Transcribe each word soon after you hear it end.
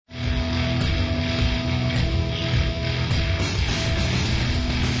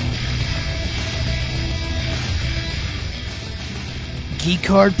Geek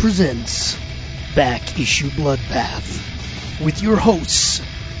Card presents Back Issue Bloodbath with your hosts,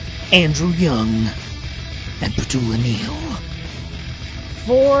 Andrew Young and Petula Neal.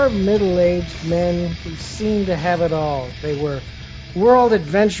 Four middle-aged men who seemed to have it all. They were world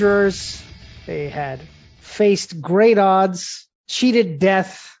adventurers. They had faced great odds, cheated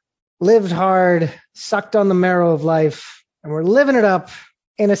death, lived hard, sucked on the marrow of life, and were living it up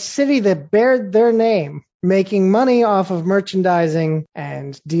in a city that bared their name, making money off of merchandising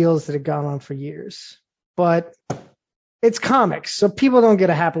and deals that had gone on for years. But it's comics, so people don't get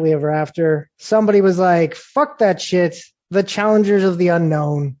a happily ever after. Somebody was like, fuck that shit. The challengers of the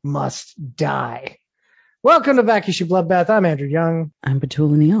unknown must die. Welcome to Back Issue Bloodbath. I'm Andrew Young. I'm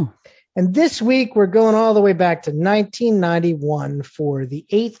Petula Neal. And this week we're going all the way back to 1991 for the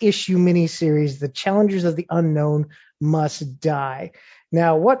 8-issue miniseries, The Challengers of the Unknown Must Die.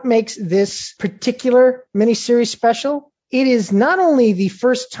 Now, what makes this particular miniseries special? It is not only the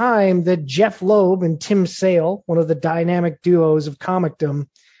first time that Jeff Loeb and Tim Sale, one of the dynamic duos of comicdom,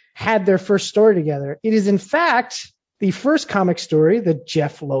 had their first story together. It is, in fact, the first comic story that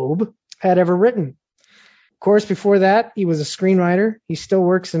Jeff Loeb had ever written. Of course, before that, he was a screenwriter. He still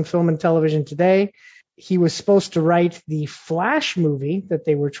works in film and television today. He was supposed to write the Flash movie that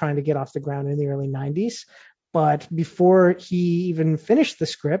they were trying to get off the ground in the early 90s. But before he even finished the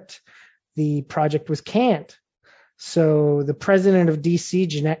script, the project was canned. So the president of DC,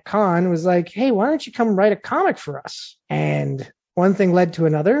 Jeanette Kahn, was like, hey, why don't you come write a comic for us? And one thing led to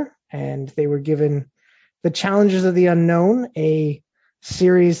another, and they were given The Challengers of the Unknown, a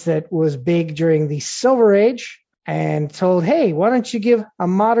series that was big during the Silver Age, and told, hey, why don't you give a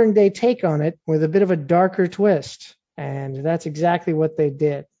modern day take on it with a bit of a darker twist? And that's exactly what they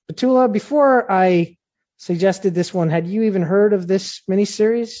did. Petula, before I suggested this one, had you even heard of this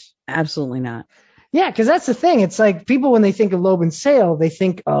miniseries? Absolutely not. Yeah, because that's the thing. It's like people, when they think of Loeb and Sale, they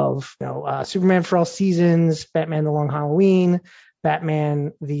think of Superman for All Seasons, Batman The Long Halloween,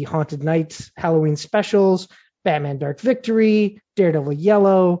 Batman The Haunted Knights Halloween Specials, Batman Dark Victory, Daredevil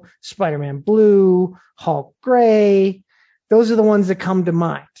Yellow, Spider-Man Blue, Hulk Gray. Those are the ones that come to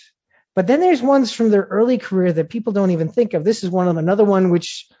mind. But then there's ones from their early career that people don't even think of. This is one of them. Another one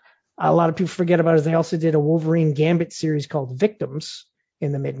which a lot of people forget about is they also did a Wolverine Gambit series called Victims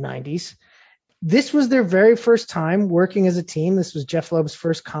in the mid-90s. This was their very first time working as a team. This was Jeff Loeb's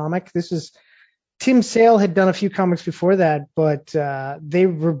first comic. Tim Sale had done a few comics before that, but they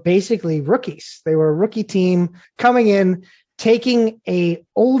were basically rookies. They were a rookie team coming in, taking a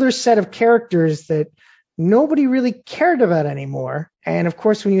older set of characters that nobody really cared about anymore. And of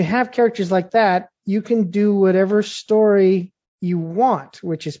course, when you have characters like that, you can do whatever story you want,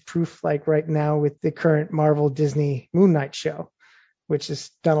 which is proof like right now with the current Marvel Disney Moon Knight show, which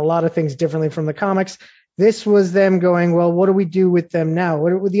has done a lot of things differently from the comics. This was them going, well, what do we do with them now?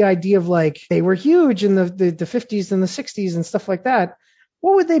 What with the idea of like, they were huge in the 50s and the 60s and stuff like that.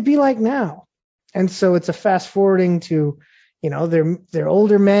 What would they be like now? And so it's a fast forwarding to, they're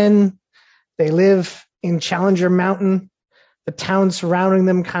older men. They live in Challenger Mountain. The town surrounding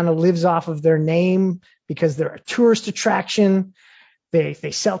them kind of lives off of their name because they're a tourist attraction. They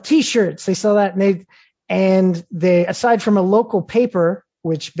sell T-shirts. They sell that. And they, aside from a local paper,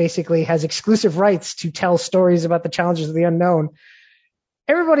 which basically has exclusive rights to tell stories about the Challengers of the Unknown,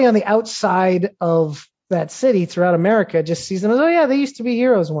 everybody on the outside of that city throughout America just sees them as, oh yeah, they used to be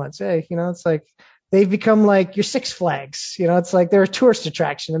heroes once. Hey, it's like they've become like your Six Flags. It's like they're a tourist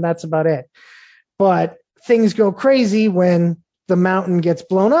attraction and that's about it. But things go crazy when the mountain gets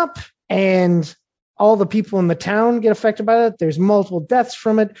blown up and all the people in the town get affected by that. There's multiple deaths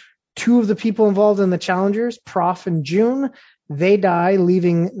from it. Two of the people involved in the Challengers, Prof and June, they die,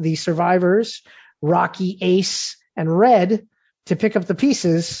 leaving the survivors, Rocky, Ace, and Red, to pick up the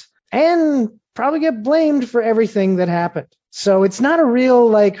pieces and probably get blamed for everything that happened. So it's not a real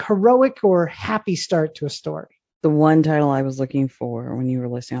like heroic or happy start to a story. The one title I was looking for when you were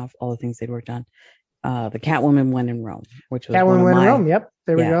listing off all the things they'd worked on, the Catwoman When in Rome, which was Catwoman When in Rome. Yep,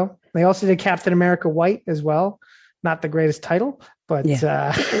 there we Yeah. go. They also did Captain America White as well. Not the greatest title, but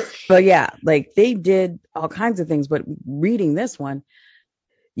but yeah, like they did all kinds of things. But reading this one,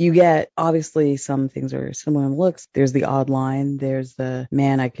 you get obviously some things are similar in looks. There's the odd line. There's the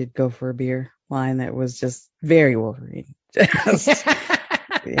man I could go for a beer line that was just very Wolverine.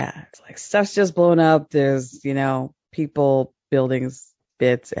 Yeah, it's like stuff's just blown up. There's people, buildings,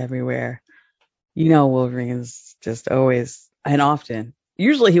 bits everywhere. Wolverine's just always and often.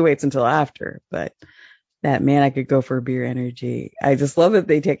 Usually he waits until after, but that man I could go for a beer energy. I just love that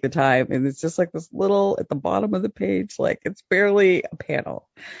they take the time, and it's just like this little at the bottom of the page, like it's barely a panel.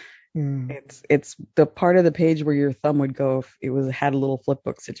 Mm. It's the part of the page where your thumb would go if it had a little flip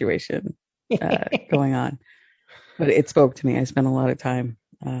book situation going on. But it spoke to me. I spent a lot of time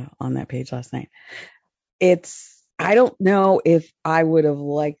on that page last night. I don't know if I would have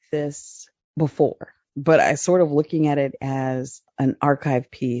liked this before, but I sort of looking at it as an archive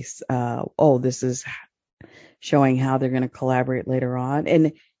piece. This is showing how they're going to collaborate later on.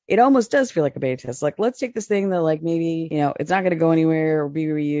 And it almost does feel like a beta test. Like, let's take this thing that like maybe, it's not going to go anywhere or be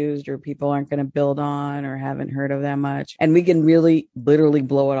reused or people aren't going to build on or haven't heard of that much. And we can really literally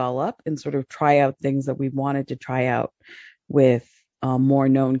blow it all up and sort of try out things that we've wanted to try out with more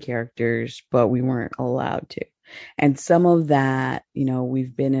known characters, but we weren't allowed to. And some of that,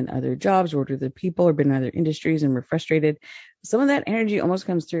 we've been in other jobs, worked with other people, or been in other industries, and we're frustrated. Some of that energy almost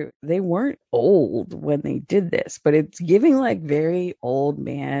comes through. They weren't old when they did this, but it's giving like very old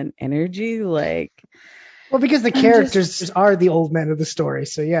man energy. Like, well, because the characters are the old men of the story.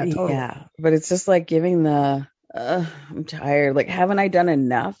 So yeah, totally. Yeah, but it's just like giving I'm tired. Like, haven't I done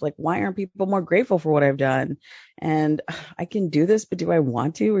enough? Like, why aren't people more grateful for what I've done? And I can do this, but do I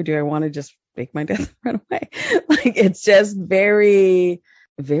want to, or do I want to just fake my death and run away? Like, it's just very,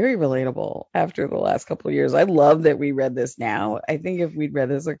 very relatable after the last couple of years. I love that we read this now. I think if we'd read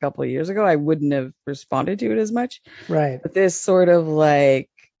this a couple of years ago, I wouldn't have responded to it as much. Right. But this sort of like,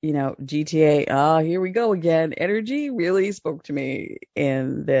 GTA, here we go again, energy really spoke to me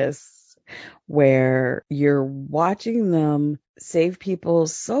in this, where you're watching them save people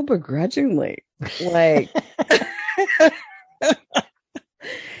so begrudgingly, like,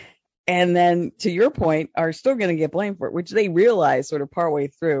 and then to your point, are still going to get blamed for it, which they realize sort of partway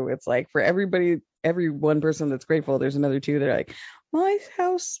through. It's like for every one person that's grateful, there's another two that are like, my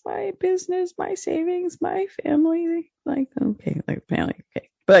house, my business, my savings, my family. Like, okay, like family, okay.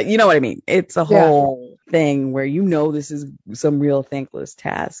 But you know what I mean? It's a whole thing where this is some real thankless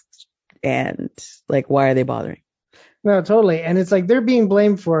tasks. And like, why are they bothering? No, totally. And it's like they're being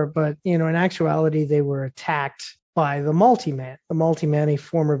blamed for it, but in actuality, they were attacked by the Multi-Man. The Multi-Man, a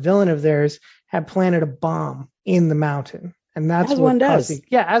former villain of theirs, had planted a bomb in the mountain, and that's as what one does.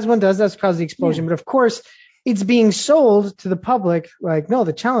 As one does. That's caused the explosion. Yeah. But of course, it's being sold to the public like, no,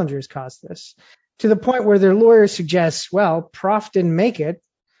 the Challengers caused this. To the point where their lawyer suggests, well, Prof didn't make it,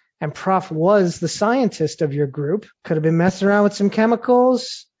 and Prof was the scientist of your group. Could have been messing around with some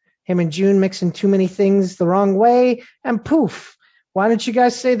chemicals. Him and June mixing too many things the wrong way, and poof, why didn't you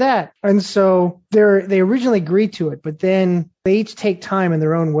guys say that? And so they originally agreed to it, but then they each take time in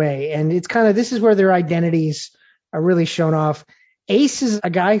their own way. And it's kind of, this is where their identities are really shown off. Ace is a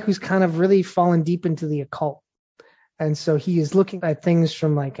guy who's kind of really fallen deep into the occult. And so he is looking at things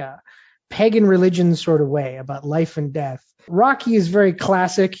from like a pagan religion sort of way about life and death. Rocky is very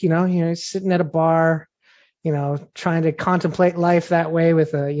classic, sitting at a bar, trying to contemplate life that way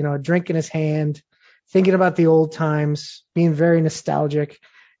with a drink in his hand, thinking about the old times, being very nostalgic.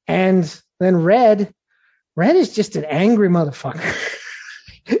 And then Red is just an angry motherfucker.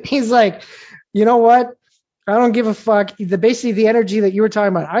 He's like, you know what? I don't give a fuck. Basically the energy that you were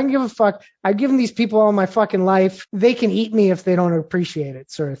talking about, I don't give a fuck. I've given these people all my fucking life. They can eat me if they don't appreciate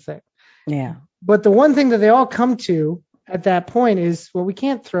it, sort of thing. Yeah. But the one thing that they all come to at that point is, well, we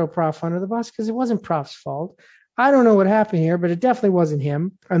can't throw Prof under the bus because it wasn't Prof's fault. I don't know what happened here, but it definitely wasn't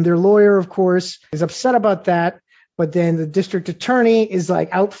him. And their lawyer, of course, is upset about that. But then the district attorney is like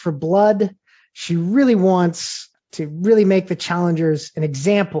out for blood. She really wants to really make the Challengers an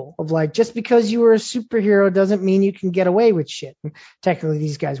example of like, just because you were a superhero doesn't mean you can get away with shit. And technically,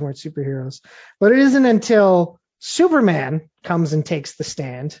 these guys weren't superheroes. But it isn't until Superman comes and takes the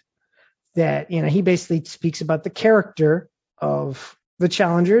stand that, he basically speaks about the character of the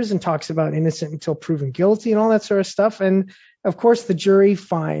Challengers and talks about innocent until proven guilty and all that sort of stuff. And of course, the jury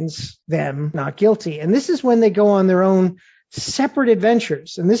finds them not guilty. And this is when they go on their own separate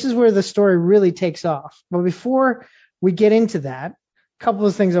adventures. And this is where the story really takes off. But before we get into that, a couple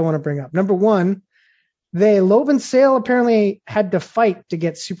of things I want to bring up. Number one, Loeb and Sale apparently had to fight to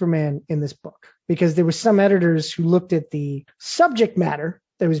get Superman in this book because there were some editors who looked at the subject matter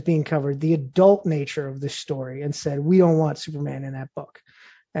that was being covered, the adult nature of this story, and said, we don't want Superman in that book.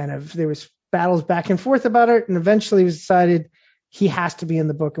 And there was battles back and forth about it, and eventually it was decided he has to be in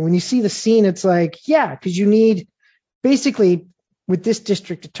the book. And when you see the scene, it's like, yeah, because you need, basically, with this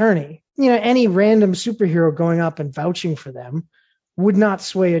district attorney, any random superhero going up and vouching for them would not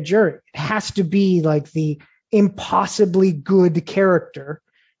sway a jury. It has to be like the impossibly good character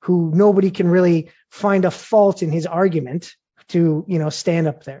who nobody can really find a fault in his argument to, stand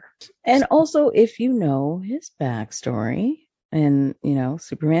up there. And also, if you know his backstory and,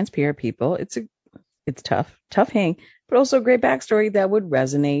 Superman's PR people, it's tough hang, but also a great backstory that would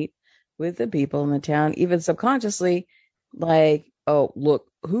resonate with the people in the town, even subconsciously, like, oh, look,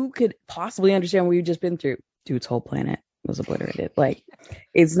 who could possibly understand what you've just been through? Dude's whole planet was obliterated. Like,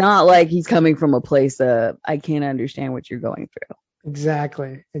 it's not like he's coming from a place of, I can't understand what you're going through.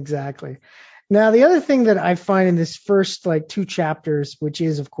 Exactly. Now, the other thing that I find in this first like 2 chapters, which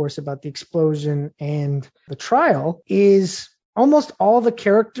is of course about the explosion and the trial, is almost all the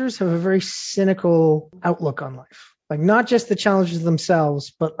characters have a very cynical outlook on life. Like not just the challenges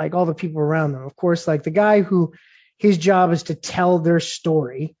themselves, but like all the people around them. Of course, like the guy who his job is to tell their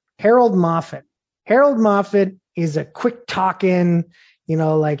story, Harold Moffat. Harold Moffat is a quick talking,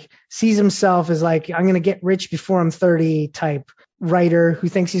 like sees himself as like, I'm going to get rich before I'm 30 type writer who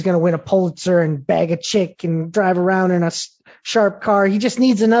thinks he's going to win a Pulitzer and bag a chick and drive around in a sharp car. He just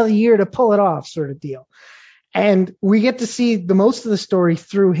needs another year to pull it off sort of deal. And we get to see the most of the story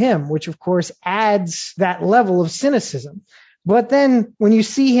through him, which of course adds that level of cynicism. But then when you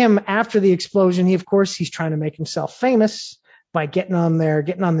see him after the explosion, he's trying to make himself famous by getting on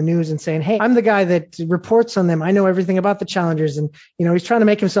the news and saying, hey, I'm the guy that reports on them. I know everything about the challengers. And, he's trying to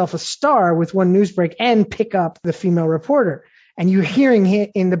make himself a star with one news break and pick up the female reporter. And you're hearing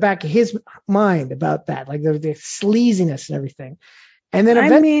in the back of his mind about that, like the sleaziness and everything. And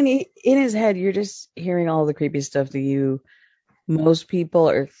then in his head, you're just hearing all the creepy stuff that most people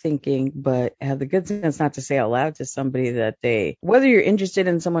are thinking, but have the good sense not to say out loud to somebody that whether you're interested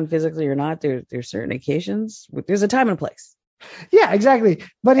in someone physically or not, there's certain occasions, there's a time and a place. Yeah, exactly.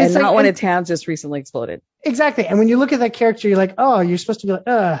 But it's not when a town just recently exploded. Exactly. And when you look at that character, you're like, oh, you're supposed to be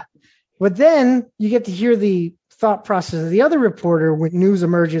like, But then you get to hear the thought process of the other reporter when news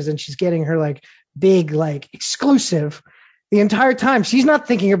emerges and she's getting her like big, like exclusive. The entire time, she's not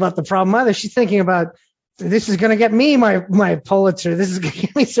thinking about the problem either. She's thinking about, this is going to get me my Pulitzer. This is going to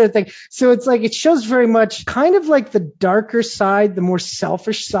get me sort of thing. So it's like, it shows very much kind of like the darker side, the more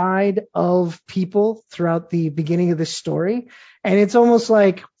selfish side of people throughout the beginning of this story. And it's almost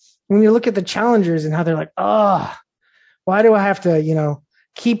like when you look at the challengers and how they're like, oh, why do I have to,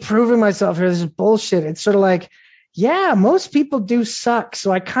 keep proving myself here? This is bullshit. It's sort of like, yeah, most people do suck.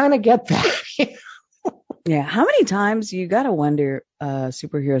 So I kind of get that. Yeah. How many times you got to wonder,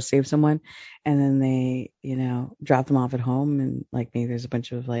 superheroes save someone and then they, drop them off at home and like maybe there's a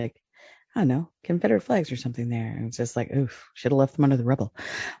bunch of like, I don't know, Confederate flags or something there. And it's just like, oof, should have left them under the rubble.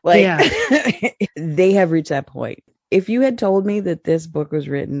 Like, yeah. They have reached that point. If you had told me that this book was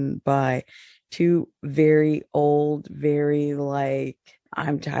written by 2 very old, very like,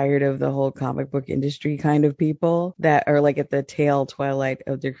 I'm tired of the whole comic book industry kind of people that are like at the twilight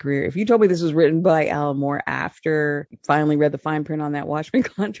of their career. If you told me this was written by Alan Moore after finally read the fine print on that Watchmen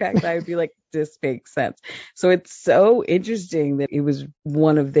contract, I would be like, this makes sense. So it's so interesting that it was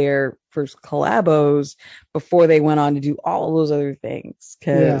one of their first collabos before they went on to do all those other things.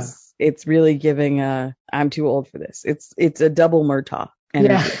 Cause it's really giving I'm too old for this. It's a double Murtaugh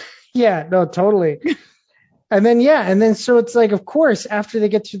energy. Yeah, no, totally. And then so it's like, of course, after they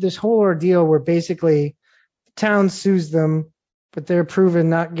get through this whole ordeal where basically the town sues them, but they're proven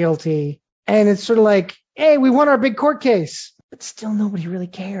not guilty. And it's sort of like, hey, we won our big court case, but still nobody really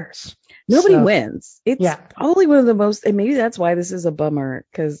cares. Nobody wins. It's probably one of the most, and maybe that's why this is a bummer,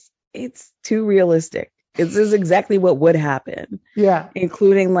 because it's too realistic. This is exactly what would happen. Yeah.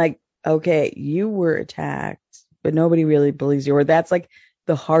 Including like, okay, you were attacked, but nobody really believes you. Or that's like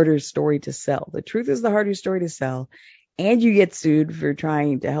the harder story to sell. The truth is the harder story to sell. And you get sued for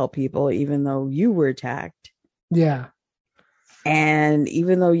trying to help people, even though you were attacked. Yeah. And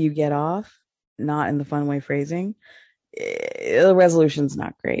even though you get off, not in the fun way phrasing, the resolution's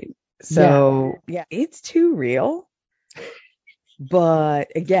not great. So yeah, it's too real.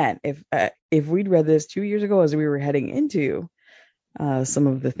 But again, if we'd read this 2 years ago as we were heading into some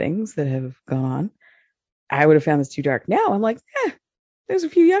of the things that have gone on, I would have found this too dark. Now I'm like, there's a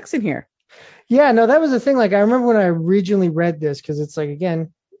few yucks in here. Yeah, no, that was the thing. Like, I remember when I originally read this, because it's like,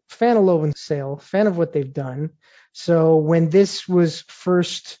 again, fan of Loeb and Sale, fan of what they've done. So when this was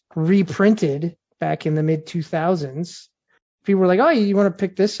first reprinted back in the mid 2000s, people were like, oh, you want to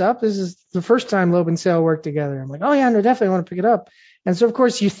pick this up? This is the first time Loeb and Sale worked together. I'm like, oh yeah, no, definitely want to pick it up. And so, of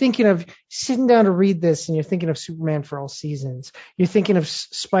course, you're thinking of sitting down to read this, and you're thinking of Superman for All Seasons. You're thinking of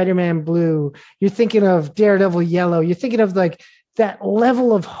Spider-Man Blue. You're thinking of Daredevil Yellow. You're thinking of like that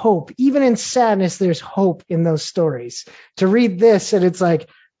level of hope. Even in sadness, there's hope in those stories. To read this, and it's like,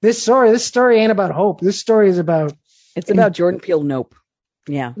 this story ain't about hope. This story is about... It's about Jordan Peele Nope.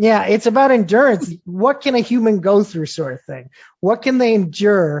 Yeah. Yeah, it's about endurance. What can a human go through, sort of thing? What can they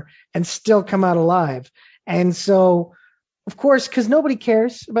endure and still come out alive? And so of course, because nobody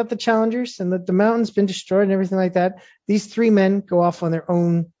cares about the challengers and that the mountain's been destroyed and everything like that, these three men go off on their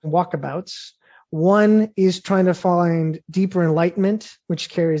own walkabouts. One is trying to find deeper enlightenment, which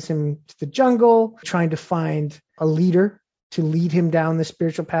carries him to the jungle, trying to find a leader to lead him down the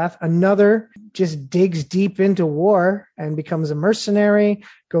spiritual path. Another just digs deep into war and becomes a mercenary,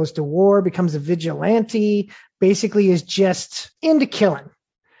 goes to war, becomes a vigilante, basically is just into killing.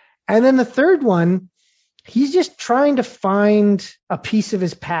 And then the third one, he's just trying to find a piece of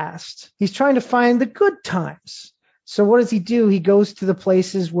his past. He's trying to find the good times. So what does he do? He goes to the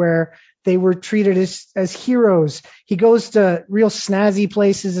places where they were treated as heroes. He goes to real snazzy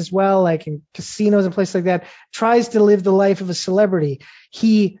places as well, like in casinos and places like that, tries to live the life of a celebrity.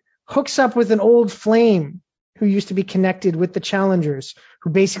 He hooks up with an old flame who used to be connected with the challengers, who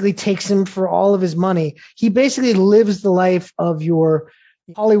basically takes him for all of his money. He basically lives the life of your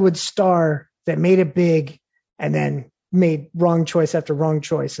Hollywood star that made it big and then made wrong choice after wrong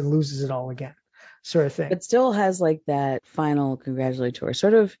choice and loses it all again, sort of thing. But still has like that final congratulatory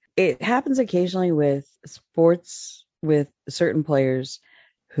sort of. It happens occasionally with sports with certain players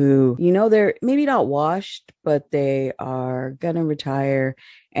who, they're maybe not washed, but they are going to retire.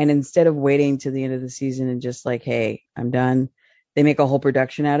 And instead of waiting to the end of the season and just like, hey, I'm done, they make a whole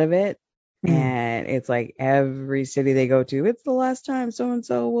production out of it. And it's like every city they go to, it's the last time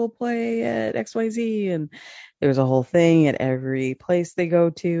so-and-so will play at XYZ. And there's a whole thing at every place they go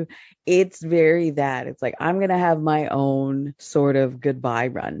to. It's very that. It's like, I'm going to have my own sort of goodbye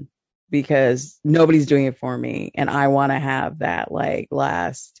run because nobody's doing it for me. And I want to have that like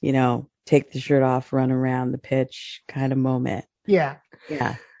last, take the shirt off, run around the pitch kind of moment. Yeah.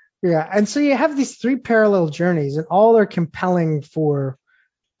 Yeah. Yeah. And so you have these three parallel journeys and all are compelling for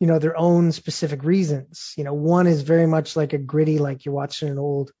their own specific reasons. One is very much like a gritty, like you're watching an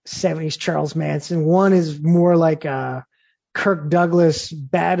old 70s Charles Manson. One is more like a Kirk Douglas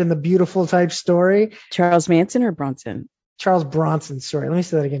Bad and the Beautiful type story. Charles Manson or Bronson? Charles Bronson, sorry. Let me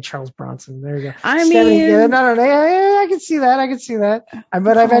say that again. Charles Bronson. There you go. I mean, yeah, no, I can see that. I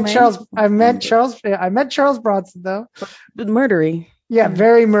meant Charles Bronson though. Murdery. Yeah,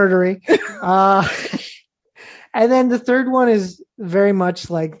 very murdery. And then the third one is very much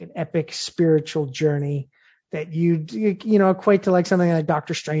like an epic spiritual journey that you equate to like something like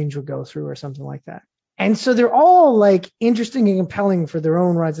Doctor Strange would go through or something like that. And so they're all like interesting and compelling for their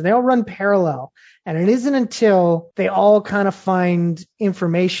own rides and they all run parallel. And it isn't until they all kind of find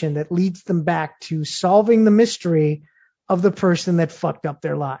information that leads them back to solving the mystery of the person that fucked up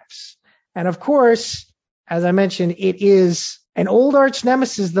their lives. And of course, as I mentioned, it is an old arch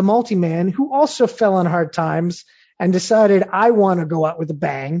nemesis, the Multi-Man, who also fell on hard times and decided, I want to go out with a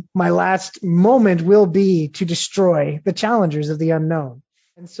bang. My last moment will be to destroy the challengers of the unknown.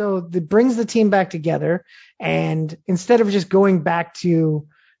 And so it brings the team back together. And instead of just going back to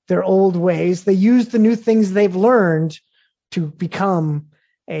their old ways, they use the new things they've learned to become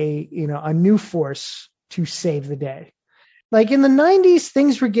a new force to save the day. Like in the 90s,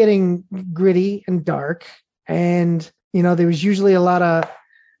 things were getting gritty and dark. And there was usually a lot of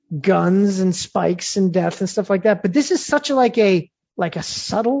guns and spikes and death and stuff like that. But this is such a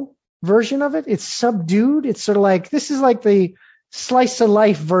subtle version of it. It's subdued. It's sort of like, this is like the slice of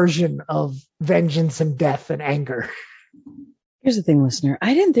life version of vengeance and death and anger. Here's the thing, listener.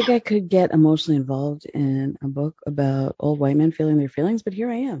 I didn't think I could get emotionally involved in a book about old white men feeling their feelings, but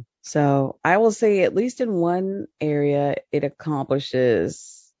here I am. So I will say, at least in one area, it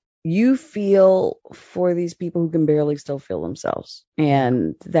accomplishes. You feel for these people who can barely still feel themselves.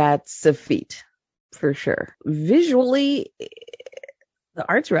 And that's a feat for sure. Visually, the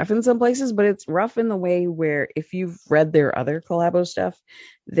art's rough in some places, but it's rough in the way where if you've read their other collabo stuff,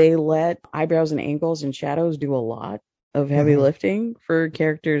 they let eyebrows and angles and shadows do a lot of heavy lifting for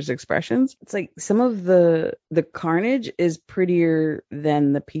characters' expressions. It's like some of the carnage is prettier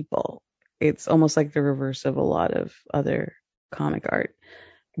than the people. It's almost like the reverse of a lot of other comic art.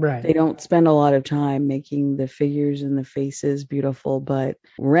 Right. They don't spend a lot of time making the figures and the faces beautiful, but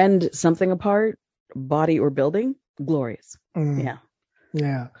rend something apart, body or building, glorious. Yeah.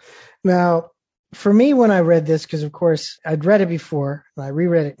 Yeah. Now, for me, when I read this, because of course I'd read it before and I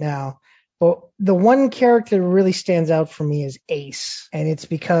reread it now, but the one character that really stands out for me is Ace. And it's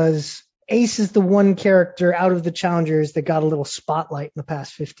because Ace is the one character out of the challengers that got a little spotlight in the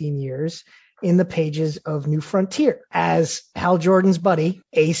past 15 years. In the pages of New Frontier as Hal Jordan's buddy,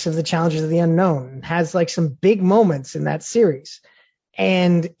 Ace of the Challengers of the Unknown, has like some big moments in that series.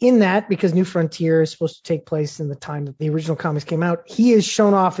 And in that, because New Frontier is supposed to take place in the time that the original comics came out, he is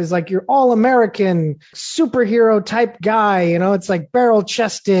shown off as like your all-American superhero type guy. You know, it's like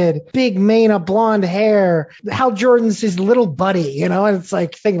barrel-chested, big mane of blonde hair. Hal Jordan's his little buddy, you know, and it's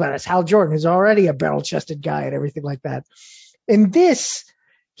like, think about it. It's Hal Jordan, who's already a barrel-chested guy and everything like that. In this,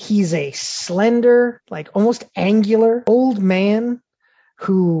 he's a slender, like almost angular old man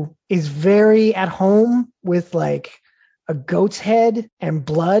who is very at home with like a goat's head and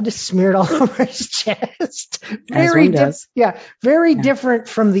blood smeared all over his chest. Very different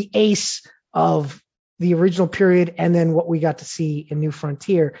from the Ace of the original period and then what we got to see in New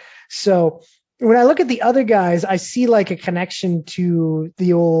Frontier. So when I look at the other guys, I see like a connection to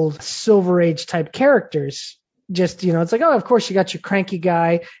the old Silver Age type characters. Just, you know, it's like, oh, of course you got your cranky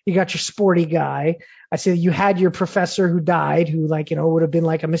guy, you got your sporty guy. I say you had your professor who died, who like, you know, would have been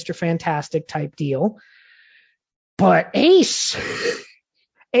like a Mr. Fantastic type deal. But Ace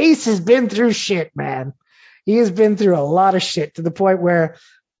has been through shit, man. He has been through a lot of shit to the point where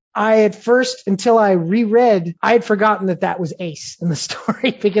I at first, until I reread, I had forgotten that was Ace in the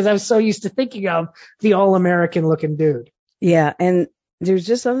story because I was so used to thinking of the all-American looking dude. Yeah, and there's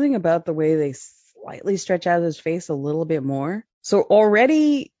just something about the way they slightly stretch out his face a little bit more. So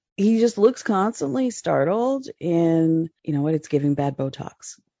already he just looks constantly startled, and you know what? It's giving bad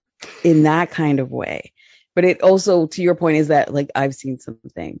Botox in that kind of way. But it also, to your point, is that like I've seen some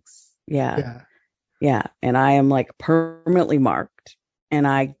things. Yeah. And I am like permanently marked and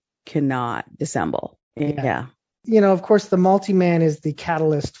I cannot dissemble. Yeah. You know, of course, the multi-man is the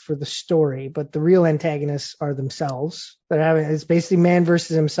catalyst for the story, but the real antagonists are themselves. It's basically man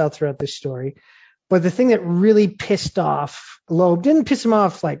versus himself throughout this story. But the thing that really pissed off Loeb, didn't piss him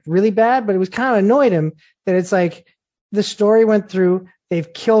off like really bad, but it was kind of annoyed him that it's like the story went through.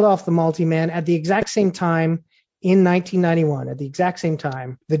 They've killed off the multi-man at the exact same time in 1991. At the exact same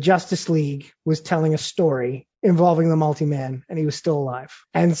time, the Justice League was telling a story involving the multi-man, and he was still alive.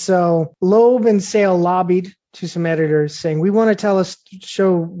 And so Loeb and Sale lobbied to some editors saying, we want to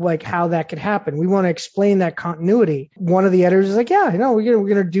show like how that could happen. We want to explain that continuity. One of the editors was like, yeah, no, we're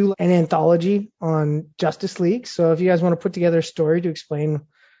going to do an anthology on Justice League. So if you guys want to put together a story to explain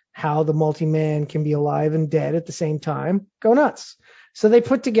how the multi-man can be alive and dead at the same time, go nuts. So they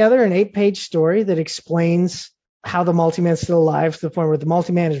put together an 8-page story that explains how the multi-man's still alive to the point where the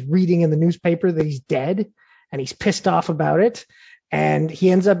multi-man is reading in the newspaper that he's dead and he's pissed off about it. And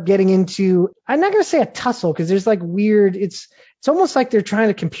he ends up getting into, I'm not going to say a tussle because there's like weird, it's almost like they're trying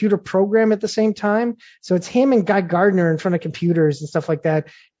to computer program at the same time. So it's him and Guy Gardner in front of computers and stuff like that.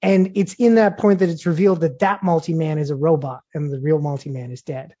 And it's in that point that it's revealed that multi-man is a robot and the real multi-man is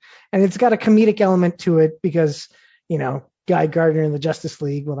dead. And it's got a comedic element to it because, you know, Guy Gardner in the Justice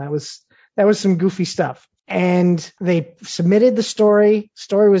League. Well, that was some goofy stuff. And they submitted the story.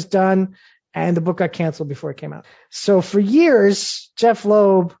 Story was done, and the book got canceled before it came out. So for years, Jeff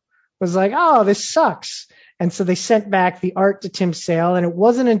Loeb was like, "Oh, this sucks." And so they sent back the art to Tim Sale. And it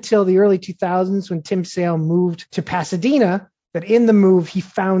wasn't until the early 2000s when Tim Sale moved to Pasadena that in the move he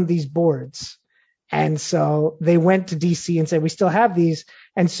found these boards. And so they went to DC and said, we still have these.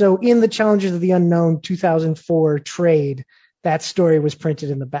 And so in the Challengers of the Unknown 2004 trade, that story was printed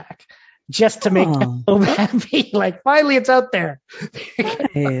in the back just to make them happy. Like, finally, it's out there.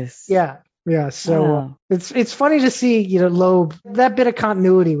 Nice. Yeah. So it's funny to see, you know, Loeb, that bit of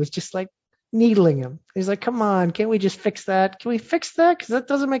continuity was just like needling him. He's like, come on, can't we just fix that? Can we fix that? Because that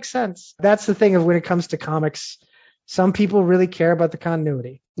doesn't make sense. That's the thing of when it comes to comics. Some people really care about the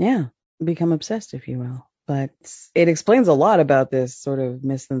continuity. Yeah. Become obsessed, if you will. But it explains a lot about this sort of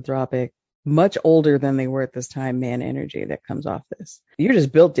misanthropic, much older than they were at this time, man energy that comes off this. You're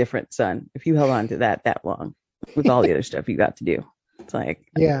just built different, son, if you held on to that long with all the other stuff you got to do. It's like,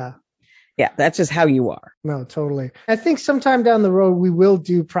 yeah, that's just how you are. No, totally. I think sometime down the road we will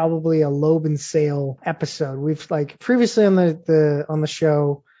do probably a Loeb and Sale episode. We've like previously on the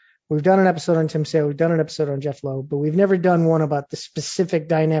show, we've done an episode on Tim Sale, we've done an episode on Jeff Loeb, but we've never done one about the specific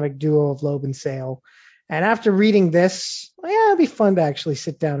dynamic duo of Loeb and Sale. And after reading this, it'd be fun to actually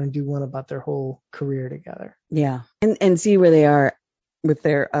sit down and do one about their whole career together. Yeah. And see where they are with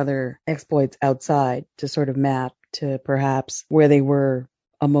their other exploits outside to sort of map to perhaps where they were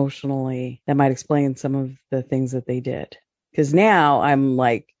emotionally. That might explain some of the things that they did. Because now I'm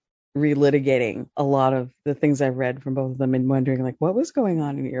like relitigating a lot of the things I've read from both of them and wondering like what was going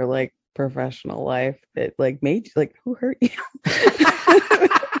on in your like professional life that like made you like who hurt you.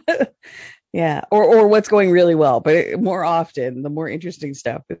 Yeah, or what's going really well, but more often the more interesting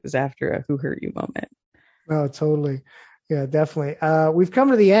stuff is after a who hurt you moment. Oh, totally. Yeah, definitely. We've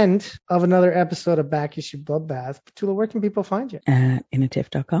come to the end of another episode of Back Issue Bloodbath. Petula, where can people find you? At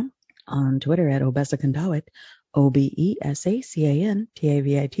Inatif.com, on Twitter at Obesacandavit,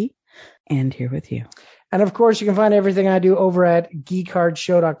 OBESACANTAVIT, and here with you. And of course, you can find everything I do over at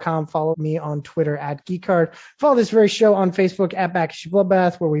geekcardshow.com. Follow me on Twitter at geekcard. Follow this very show on Facebook at Back Issue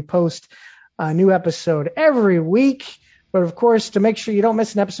Bloodbath, where we post a new episode every week. But of course, to make sure you don't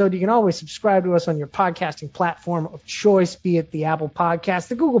miss an episode, you can always subscribe to us on your podcasting platform of choice, be it the Apple Podcast,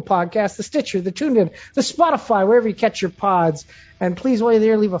 the Google Podcast, the Stitcher, the TuneIn, the Spotify, wherever you catch your pods. And please, while you're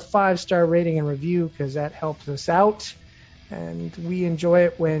there, leave a 5-star rating and review, because that helps us out. And we enjoy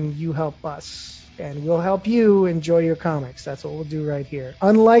it when you help us. And we'll help you enjoy your comics. That's what we'll do right here.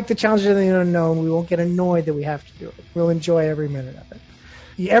 Unlike the Challenges of the Unknown, we won't get annoyed that we have to do it. We'll enjoy every minute of it.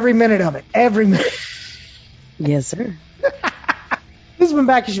 Every minute of it. Every minute. Yes, sir. This has been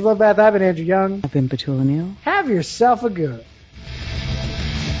Back Issue Bloodbath. I've been Andrew Young. I've been Petula Neal. Have yourself a good.